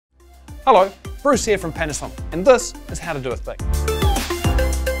Hello, Bruce here from Panasonic, and this is how to do a thing.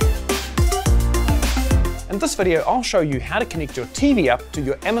 In this video, I'll show you how to connect your TV up to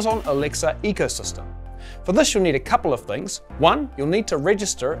your Amazon Alexa ecosystem. For this, you'll need a couple of things. One, you'll need to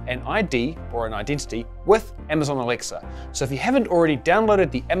register an ID or an identity with Amazon Alexa. So if you haven't already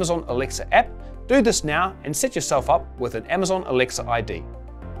downloaded the Amazon Alexa app, do this now and set yourself up with an Amazon Alexa ID.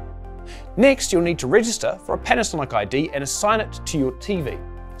 Next, you'll need to register for a Panasonic ID and assign it to your TV.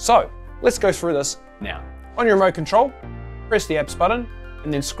 So, let's go through this now. On your remote control, press the apps button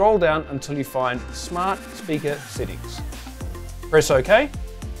and then scroll down until you find Smart Speaker Settings. Press OK.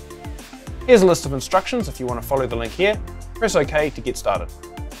 Here's a list of instructions if you want to follow the link here. Press OK to get started.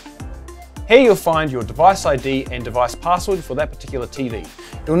 Here you'll find your device ID and device password for that particular TV.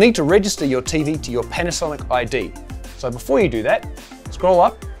 You'll need to register your TV to your Panasonic ID. So before you do that, scroll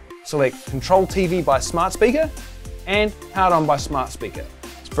up, select Control TV by Smart Speaker and Powered On by Smart Speaker.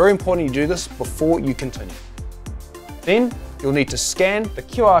 It's very important you do this before you continue. Then you'll need to scan the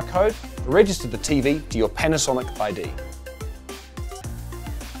QR code to register the TV to your Panasonic ID.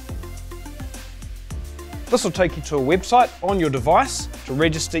 This will take you to a website on your device to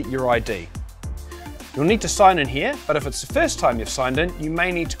register your ID. You'll need to sign in here, but if it's the first time you've signed in, you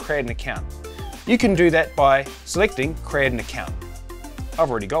may need to create an account. You can do that by selecting Create an Account.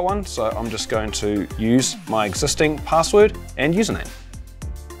 I've already got one, so I'm just going to use my existing password and username.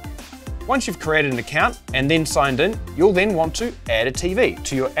 Once you've created an account and then signed in, you'll then want to add a TV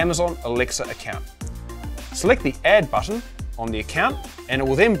to your Amazon Alexa account. Select the Add button on the account and it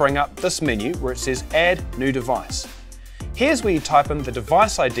will then bring up this menu where it says Add New Device. Here's where you type in the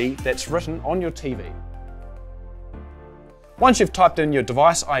device ID that's written on your TV. Once you've typed in your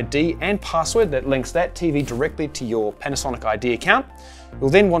device ID and password that links that TV directly to your Panasonic ID account, you'll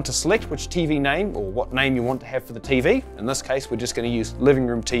then want to select which TV name or what name you want to have for the TV. In this case, we're just going to use Living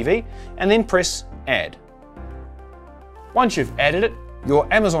Room TV, and then press Add. Once you've added it,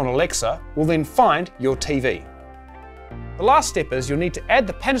 your Amazon Alexa will then find your TV. The last step is you'll need to add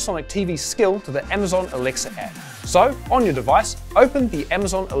the Panasonic TV skill to the Amazon Alexa app. So, on your device, open the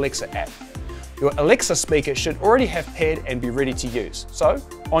Amazon Alexa app. Your Alexa speaker should already have paired and be ready to use. So,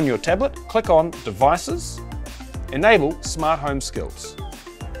 on your tablet, click on Devices, Enable Smart Home Skills.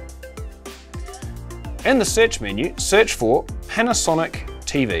 In the search menu, search for Panasonic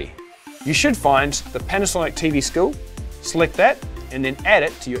TV. You should find the Panasonic TV skill, select that, and then add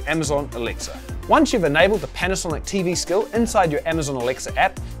it to your Amazon Alexa. Once you've enabled the Panasonic TV skill inside your Amazon Alexa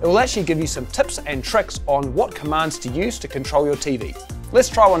app, it will actually give you some tips and tricks on what commands to use to control your TV. Let's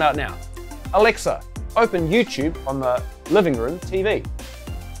try one out now. Alexa, open YouTube on the Living Room TV.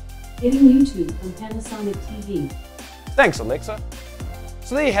 Getting YouTube from Panasonic TV. Thanks, Alexa.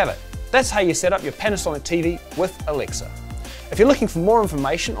 So there you have it. That's how you set up your Panasonic TV with Alexa. If you're looking for more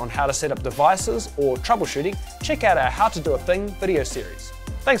information on how to set up devices or troubleshooting, check out our How to Do a Thing video series.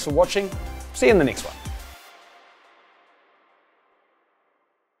 Thanks for watching. See you in the next one.